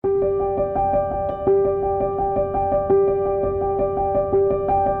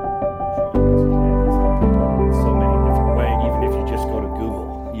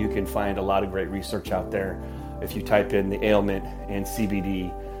can find a lot of great research out there if you type in the ailment and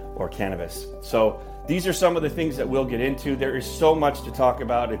CBD or cannabis. So these are some of the things that we'll get into. There is so much to talk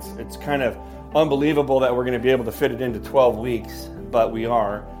about. It's kind of unbelievable that we're going to be able to fit it into 12 weeks, but we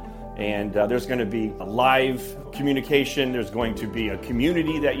are. And there's going to be a live communication. There's going to be a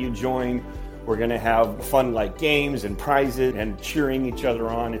community that you join. We're going to have fun like games and prizes and cheering each other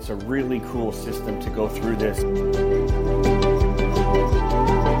on. It's a really cool system to go through this.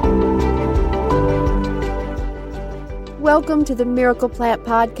 Welcome to the Miracle Plant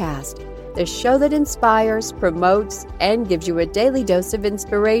Podcast, the show that inspires, promotes, and gives you a daily dose of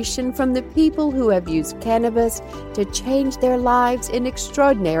inspiration from the people who have used cannabis to change their lives in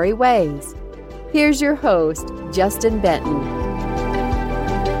extraordinary ways. Here's your host, Justin Benton.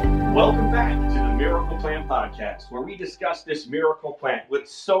 Welcome back to the Miracle Plant Podcast, where we discuss this miracle plant with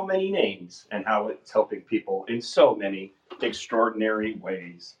so many names and how it's helping people in so many extraordinary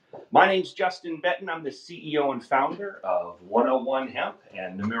ways. My name's Justin Benton. I'm the CEO and founder of 101 Hemp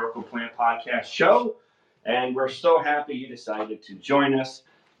and the Miracle Plant Podcast show, and we're so happy you decided to join us.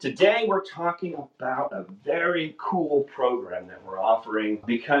 Today we're talking about a very cool program that we're offering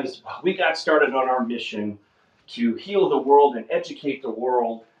because we got started on our mission to heal the world and educate the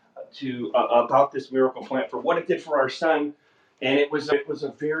world about this miracle plant for what it did for our son, and it was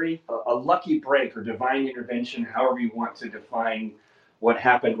a very lucky break or divine intervention, however you want to define what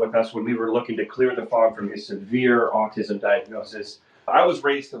happened with us when we were looking to clear the fog from his severe autism diagnosis. I was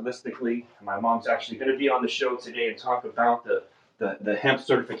raised holistically. My mom's actually going to be on the show today and talk about the hemp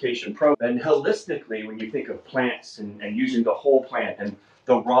certification program. And holistically, when you think of plants and using the whole plant and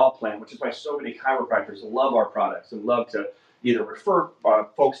the raw plant, which is why so many chiropractors love our products and love to either refer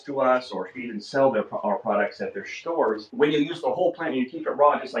folks to us or even sell our products at their stores. When you use the whole plant and you keep it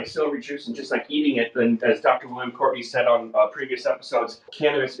raw, just like celery juice and just like eating it, and as Dr. William Courtney said on previous episodes,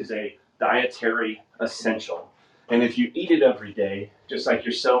 cannabis is a dietary essential. And if you eat it every day, just like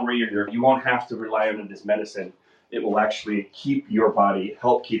your celery, you won't have to rely on it as medicine. It will actually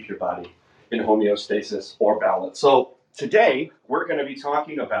help keep your body in homeostasis or balance. So today, we're going to be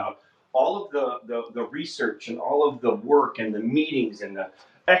talking about all of the research and all of the work and the meetings and the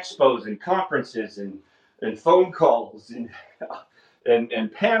expos and conferences and phone calls and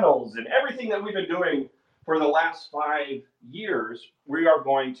panels and everything that we've been doing for the last 5 years. We are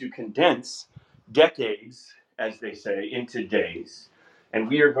going to condense decades, as they say, into days. And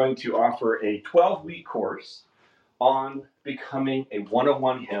we are going to offer a 12-week course on becoming a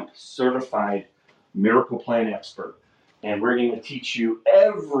 101 Hemp certified miracle plant expert. And we're going to teach you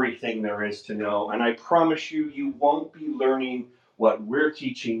everything there is to know. And I promise you, you won't be learning what we're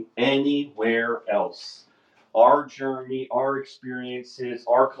teaching anywhere else. Our journey, our experiences,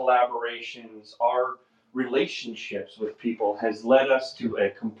 our collaborations, our relationships with people has led us to a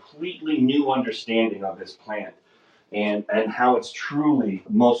completely new understanding of this plant and how it's truly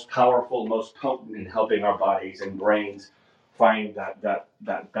most powerful, most potent in helping our bodies and brains find that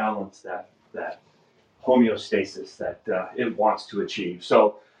balance, that homeostasis that it wants to achieve.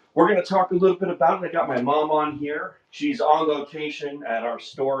 So we're going to talk a little bit about it. I got my mom on here. She's on location at our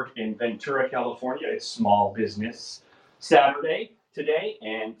store in Ventura, California. It's Small Business Saturday today,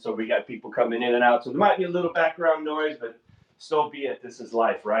 and so we got people coming in and out. So there might be a little background noise, but so be it. This is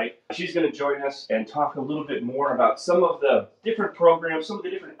life, right? She's going to join us and talk a little bit more about some of the different programs, some of the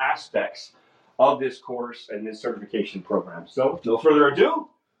different aspects of this course and this certification program. So no further ado,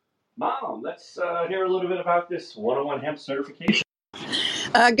 Mom, let's hear a little bit about this 101 Hemp certification.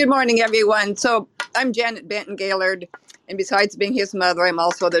 Good morning, everyone. So I'm Janet Benton Gaylord, and besides being his mother, I'm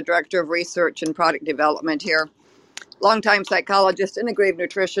also the Director of Research and Product Development here. Longtime psychologist, integrative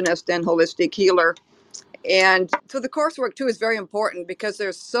nutritionist, and holistic healer. And so the coursework, too, is very important because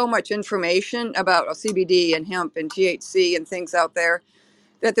there's so much information about CBD and hemp and THC and things out there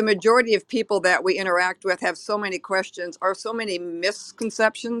that the majority of people that we interact with have so many questions or so many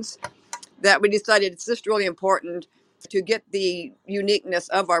misconceptions that we decided it's just really important to get the uniqueness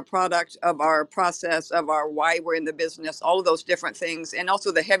of our product, of our process, of our why we're in the business, all of those different things, and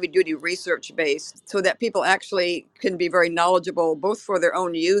also the heavy-duty research base so that people actually can be very knowledgeable, both for their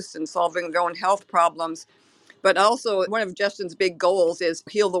own use and solving their own health problems. But also, one of Justin's big goals is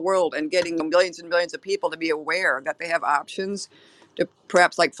heal the world and getting millions and millions of people to be aware that they have options to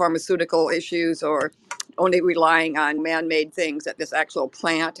perhaps like pharmaceutical issues or only relying on man-made things, that this actual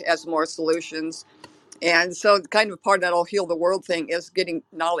plant has more solutions. And so kind of part of that whole heal the world thing is getting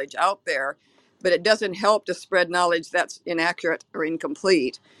knowledge out there, but it doesn't help to spread knowledge that's inaccurate or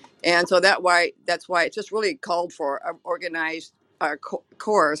incomplete. And so that's why it's just really called for an organized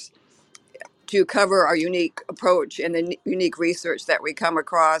course to cover our unique approach and the unique research that we come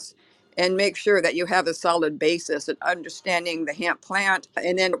across and make sure that you have a solid basis in understanding the hemp plant.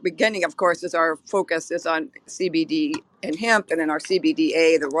 And then beginning, of course, is our focus is on CBD and hemp, and then our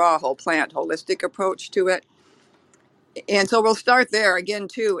CBDA, the raw whole plant holistic approach to it. And so we'll start there again,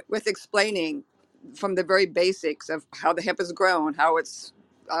 too, with explaining from the very basics of how the hemp is grown, how it's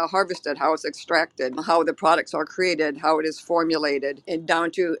harvested, how it's extracted, how the products are created, how it is formulated, and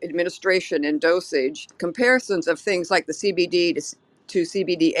down to administration and dosage. Comparisons of things like the CBD to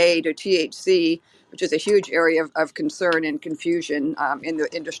CBDA to THC, which is a huge area of concern and confusion in the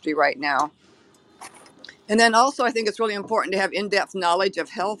industry right now. And then also, I think it's really important to have in-depth knowledge of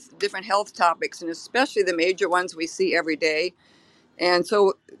health, different health topics, and especially the major ones we see every day. And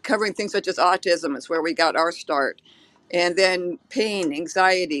so covering things such as autism is where we got our start. And then pain,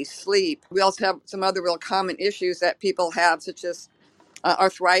 anxiety, sleep. We also have some other real common issues that people have, such as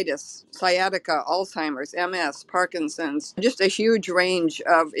arthritis, sciatica, Alzheimer's, MS, Parkinson's, just a huge range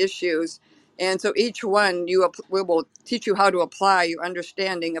of issues. And so each one we will teach you how to apply your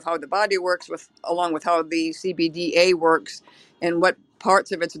understanding of how the body works along with how the CBDA works and what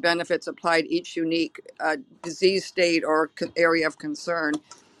parts of its benefits apply to each unique disease state or area of concern.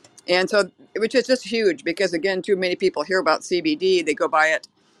 And so, which is just huge because, again, too many people hear about CBD. They go buy it,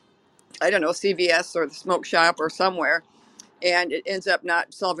 I don't know, CVS or the smoke shop or somewhere, and it ends up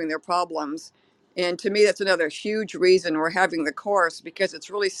not solving their problems. And to me, that's another huge reason we're having the course, because it's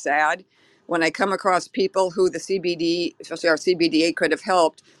really sad when I come across people who the CBD, especially our CBDA, could have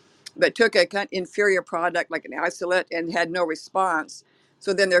helped, but took a kind of inferior product like an isolate and had no response.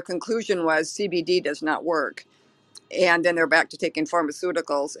 So then their conclusion was CBD does not work. And then they're back to taking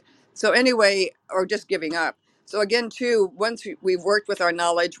pharmaceuticals. So anyway, or just giving up. So again, too, once we've worked with our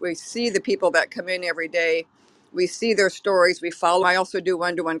knowledge, we see the people that come in every day. We see their stories. We follow. I also do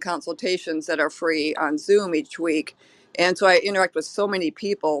one-to-one consultations that are free on Zoom each week. And so I interact with so many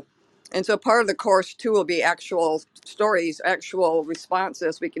people. And so part of the course, too, will be actual stories, actual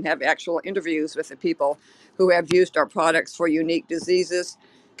responses. We can have actual interviews with the people who have used our products for unique diseases.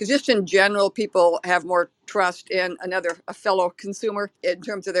 Because just in general, people have more trust in a fellow consumer in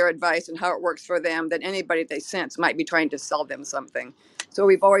terms of their advice and how it works for them than anybody they sense might be trying to sell them something. So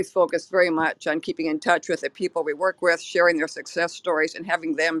we've always focused very much on keeping in touch with the people we work with, sharing their success stories, and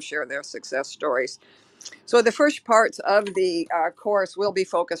having them share their success stories. So the first parts of the course will be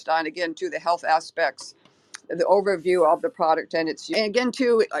focused on, again, to the health aspects, the overview of the product and its use. And again,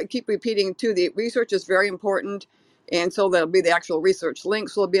 too, I keep repeating, too, the research is very important. And so there'll be the actual research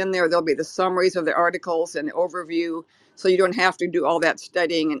links will be in there. There'll be the summaries of the articles and the overview. So you don't have to do all that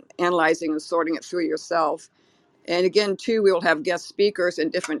studying and analyzing and sorting it through yourself. And again, too, we will have guest speakers in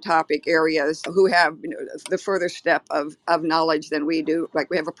different topic areas who have the further step of knowledge than we do. Like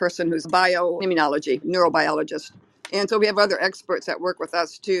we have a person who's bioimmunology, neurobiologist. And so we have other experts that work with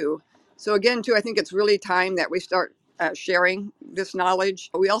us, too. So again, too, I think it's really time that we start sharing this knowledge.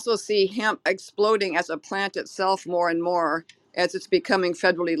 We also see hemp exploding as a plant itself more and more as it's becoming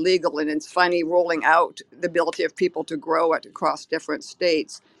federally legal and it's finally rolling out the ability of people to grow it across different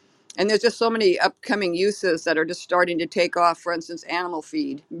states. And there's just so many upcoming uses that are just starting to take off. For instance, animal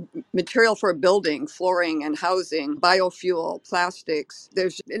feed, material for building, flooring and housing, biofuel, plastics.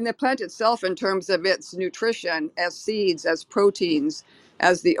 There's in the plant itself in terms of its nutrition as seeds, as proteins,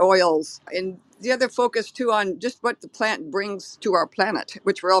 as the oils. And the other focus too on just what the plant brings to our planet,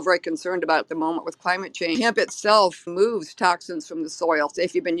 which we're all very concerned about at the moment with climate change. Hemp itself moves toxins from the soil. Say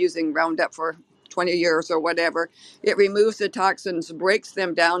if you've been using Roundup for 20 years or whatever, it removes the toxins, breaks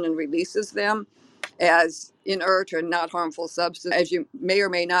them down, and releases them as inert or not harmful substance. As you may or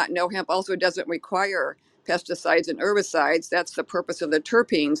may not know, hemp also doesn't require pesticides and herbicides. That's the purpose of the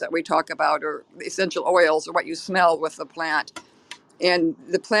terpenes that we talk about, or the essential oils, or what you smell with the plant. And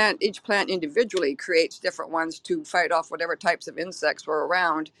the plant, each plant individually creates different ones to fight off whatever types of insects were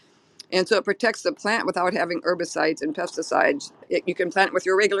around. And so it protects the plant without having herbicides and pesticides. You can plant with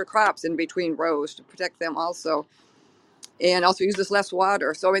your regular crops in between rows to protect them also. And also uses less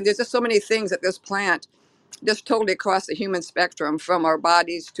water. So I mean, there's just so many things that this plant, just totally across the human spectrum, from our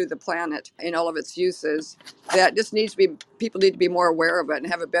bodies to the planet in all of its uses, that just people need to be more aware of it and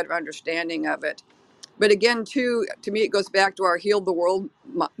have a better understanding of it. But again, too, to me, it goes back to our Heal the World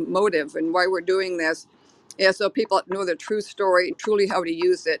motive and why we're doing this. Yeah, so people know the true story, truly how to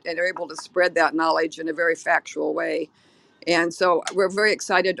use it, and are able to spread that knowledge in a very factual way. And so we're very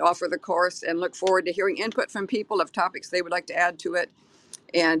excited to offer the course and look forward to hearing input from people of topics they would like to add to it.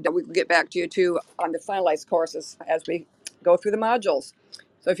 And we will get back to you, too, on the finalized courses as we go through the modules.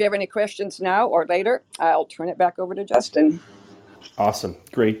 So if you have any questions now or later, I'll turn it back over to Justin. Awesome.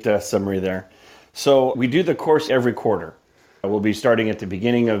 Great summary there. So we do the course every quarter. We'll be starting at the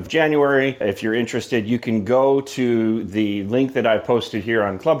beginning of January. If you're interested, you can go to the link that I posted here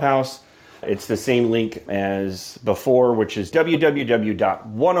on Clubhouse. It's the same link as before, which is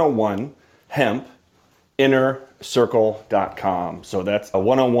www.101hempinnercircle.com. So that's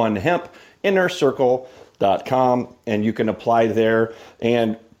 101hempinnercircle.com, and you can apply there.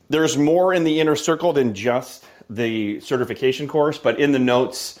 And there's more in the Inner Circle than just the certification course, but in the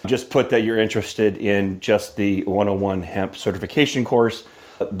notes, just put that you're interested in just the 101 Hemp certification course.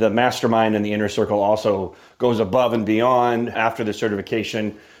 The mastermind in the Inner Circle also goes above and beyond. After the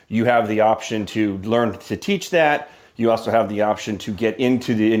certification, you have the option to learn to teach that. You also have the option to get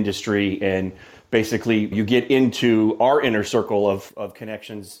into the industry, and basically you get into our inner circle of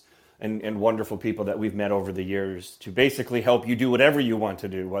connections and wonderful people that we've met over the years to basically help you do whatever you want to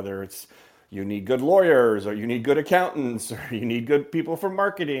do, whether it's you need good lawyers, or you need good accountants, or you need good people for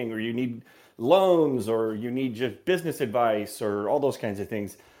marketing, or you need loans, or you need just business advice, or all those kinds of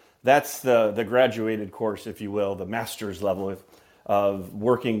things. That's the graduated course, if you will, the master's level of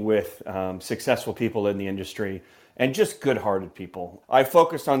working with successful people in the industry and just good-hearted people. I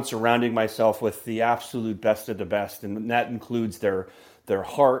focus on surrounding myself with the absolute best of the best, and that includes their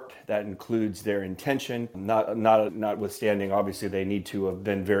heart, that includes their intention, notwithstanding, obviously, they need to have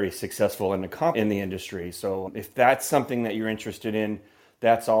been very successful in the industry. So if that's something that you're interested in,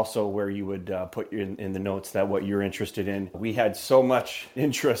 that's also where you would put in the notes that what you're interested in. We had so much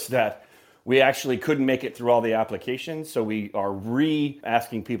interest that we actually couldn't make it through all the applications, so we are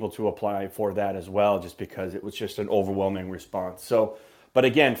asking people to apply for that as well, just because it was just an overwhelming response. So, but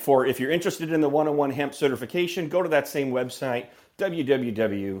again, if you're interested in the 101 Hemp certification, go to that same website,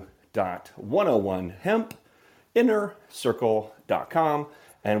 www.101hempinnercircle.com,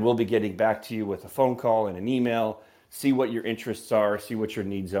 and we'll be getting back to you with a phone call and an email, see what your interests are, see what your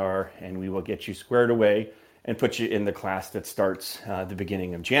needs are, and we will get you squared away and put you in the class that starts the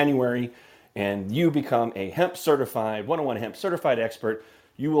beginning of January, and you become a 101 Hemp certified expert.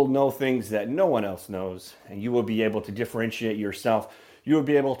 You will know things that no one else knows, and you will be able to differentiate yourself. You will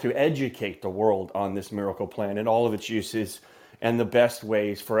be able to educate the world on this miracle plant and all of its uses, and the best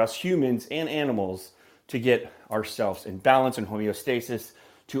ways for us humans and animals to get ourselves in balance and homeostasis,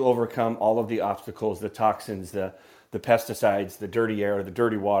 to overcome all of the obstacles, the toxins, the pesticides, the dirty air, the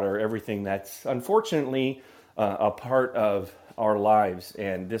dirty water, everything that's unfortunately a part of our lives.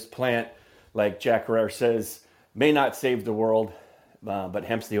 And this plant, like Jack Herer says, may not save the world, but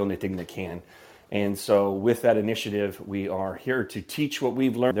hemp's the only thing that can. And so with that initiative, we are here to teach what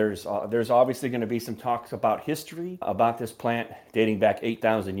we've learned. There's obviously going to be some talks about history about this plant dating back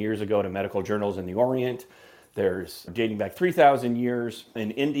 8,000 years ago to medical journals in the Orient. There's dating back 3,000 years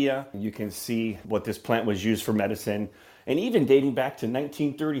in India. You can see what this plant was used for medicine. And even dating back to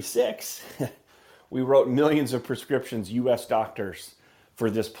 1936, we wrote millions of prescriptions, U.S. doctors, for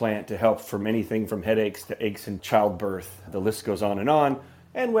this plant to help from anything from headaches to aches in childbirth. The list goes on.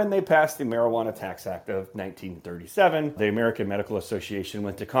 And when they passed the Marijuana Tax Act of 1937, the American Medical Association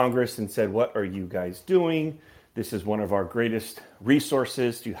went to Congress and said, "What are you guys doing? This is one of our greatest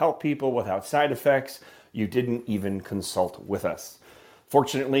resources to help people without side effects. You didn't even consult with us."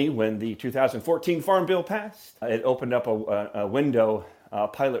 Fortunately, when the 2014 Farm Bill passed, it opened up a window,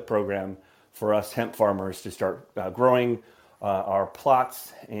 pilot program for us hemp farmers to start growing our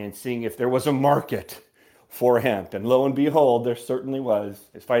plots and seeing if there was a market for hemp. And lo and behold, there certainly was.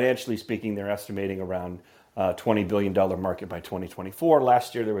 Financially speaking, they're estimating around $20 billion market by 2024.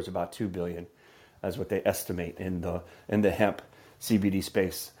 Last year, there was about $2 billion, as what they estimate in the hemp CBD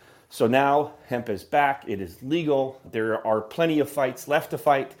space. So now hemp is back. It is legal. There are plenty of fights left to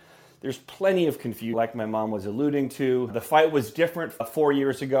fight. There's plenty of confusion, like my mom was alluding to. The fight was different 4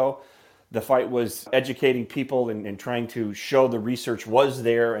 years ago. The fight was educating people and trying to show the research was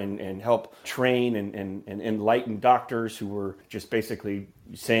there and help train and enlighten doctors who were just basically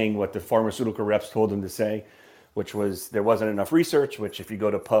saying what the pharmaceutical reps told them to say, which was there wasn't enough research, which if you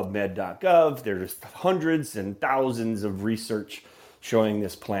go to pubmed.gov, there's hundreds and thousands of research showing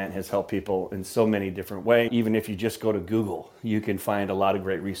this plant has helped people in so many different ways. Even if you just go to Google, you can find a lot of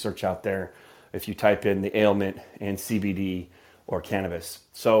great research out there if you type in the ailment and CBD or cannabis.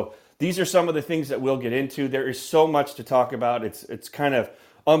 So these are some of the things that we'll get into. There is so much to talk about. It's kind of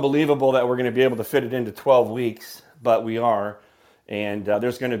unbelievable that we're going to be able to fit it into 12 weeks, but we are. And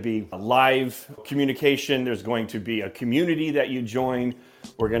there's going to be a live communication. There's going to be a community that you join.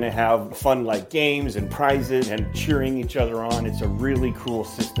 We're going to have fun like games and prizes and cheering each other on. It's a really cool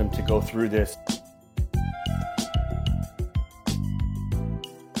system to go through this.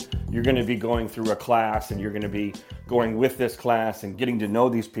 you're going to be going through a class and you're going to be going with this class and getting to know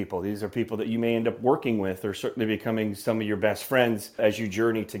these people. These are people that you may end up working with or certainly becoming some of your best friends as you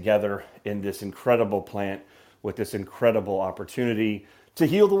journey together in this incredible plant with this incredible opportunity to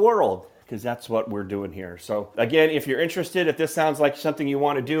heal the world, because that's what we're doing here. So again, if you're interested, if this sounds like something you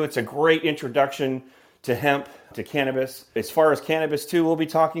want to do, it's a great introduction to hemp, to cannabis. As far as cannabis too, we'll be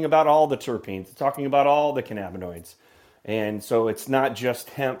talking about all the terpenes, talking about all the cannabinoids. And so it's not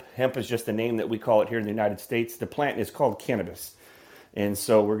just hemp. Hemp is just the name that we call it here in the United States. The plant is called cannabis. And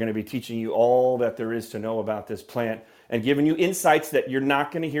so we're going to be teaching you all that there is to know about this plant and giving you insights that you're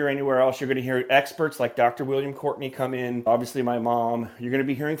not going to hear anywhere else. You're going to hear experts like Dr. William Courtney come in, obviously my mom. You're going to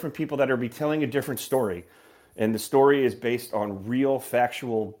be hearing from people that are be telling a different story. And the story is based on real,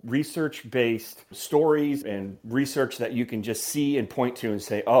 factual, research-based stories and research that you can just see and point to and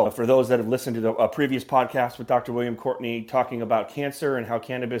say, oh, for those that have listened to the previous podcast with Dr. William Courtney talking about cancer and how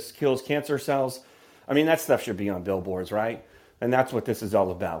cannabis kills cancer cells, I mean, that stuff should be on billboards, right? And that's what this is all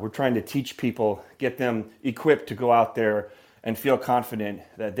about. We're trying to teach people, get them equipped to go out there and feel confident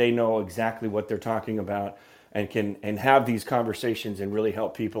that they know exactly what they're talking about and can have these conversations and really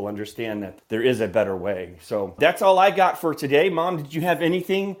help people understand that there is a better way. So that's all I got for today. Mom, did you have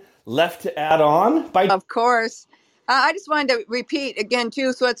anything left to add on? Of course. I just wanted to repeat again,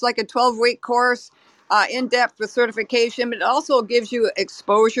 too. So it's like a 12-week course, in-depth with certification, but it also gives you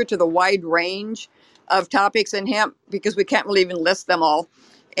exposure to the wide range of topics in hemp because we can't really even list them all.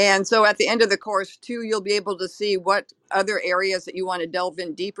 And so at the end of the course, too, you'll be able to see what other areas that you want to delve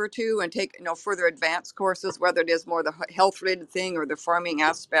in deeper to and take, further advanced courses, whether it is more the health-related thing or the farming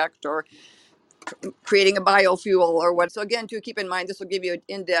aspect or creating a biofuel or what. So again, too, keep in mind, this will give you an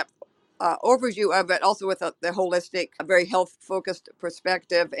in-depth overview of it, also with the holistic, very health-focused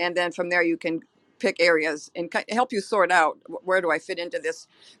perspective. And then from there, you can pick areas and help you sort out where do I fit into this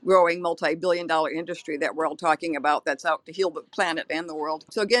growing multi-billion-dollar industry that we're all talking about that's out to heal the planet and the world.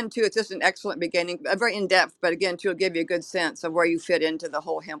 So again, too, it's just an excellent beginning, very in-depth, but again, too, it'll give you a good sense of where you fit into the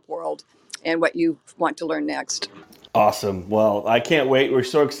whole hemp world and what you want to learn next. Awesome. Well, I can't wait. We're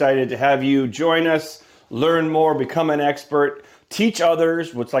so excited to have you join us, learn more, become an expert, teach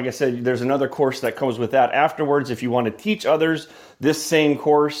others, which, like I said, there's another course that comes with that afterwards. If you want to teach others this same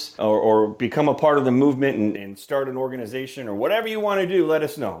course or become a part of the movement and start an organization or whatever you want to do, let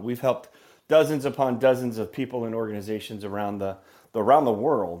us know. We've helped dozens upon dozens of people and organizations around the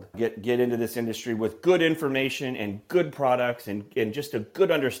world get into this industry with good information and good products and just a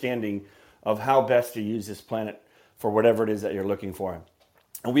good understanding of how best to use this planet for whatever it is that you're looking for.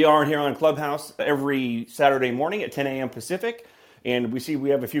 And we are here on Clubhouse every Saturday morning at 10 a.m. Pacific. And we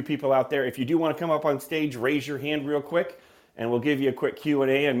have a few people out there. If you do want to come up on stage, raise your hand real quick, and we'll give you a quick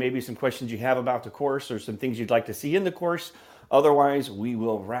Q&A and maybe some questions you have about the course or some things you'd like to see in the course. Otherwise, we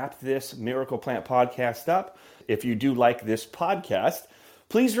will wrap this Miracle Plant podcast up. If you do like this podcast,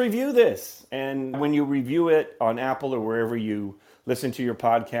 please review this. And when you review it on Apple or wherever you listen to your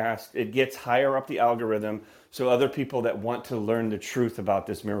podcast, it gets higher up the algorithm so other people that want to learn the truth about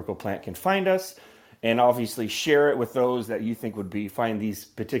this miracle plant can find us. And obviously share it with those that you think would find these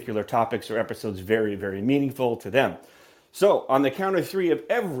particular topics or episodes very, very meaningful to them. So on the count of 3 of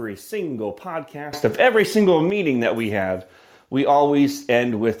every single podcast, of every single meeting that we have, we always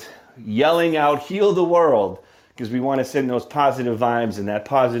end with yelling out, heal the world, because we want to send those positive vibes and that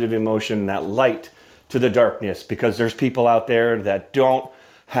positive emotion, that light to the darkness, because there's people out there that don't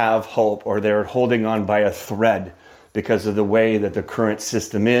have hope or they're holding on by a thread because of the way that the current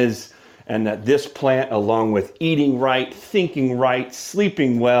system is. And that this plant, along with eating right, thinking right,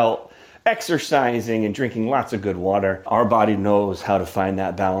 sleeping well, exercising, and drinking lots of good water, our body knows how to find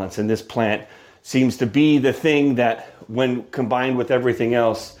that balance. And this plant seems to be the thing that, when combined with everything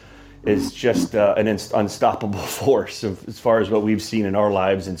else, is just an unstoppable force as far as what we've seen in our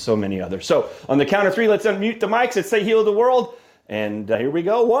lives and so many others. So on the count of 3, let's unmute the mics and say heal the world. And here we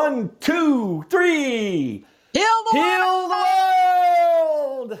go. 1, 2, 3. Heal the world!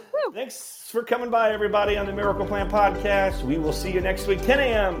 Woo. Thanks for coming by, everybody, on the Miracle Plant Podcast. We will see you next week, 10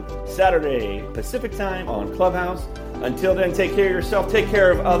 a.m. Saturday, Pacific Time on Clubhouse. Until then, take care of yourself, take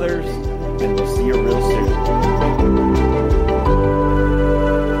care of others, and we'll see you real soon.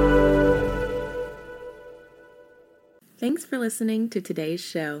 Thanks for listening to today's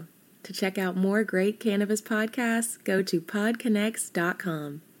show. To check out more great cannabis podcasts, go to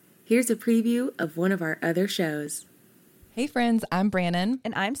podconnects.com. Here's a preview of one of our other shows. Hey friends, I'm Brannon.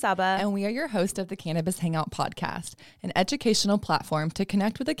 And I'm Saba. And we are your host of the Cannabis Hangout podcast, an educational platform to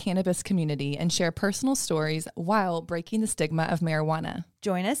connect with the cannabis community and share personal stories while breaking the stigma of marijuana.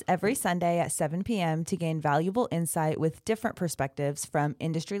 Join us every Sunday at 7 p.m. to gain valuable insight with different perspectives from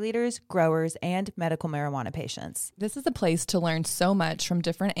industry leaders, growers, and medical marijuana patients. This is a place to learn so much from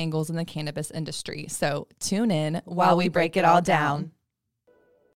different angles in the cannabis industry. So tune in while we break it all down.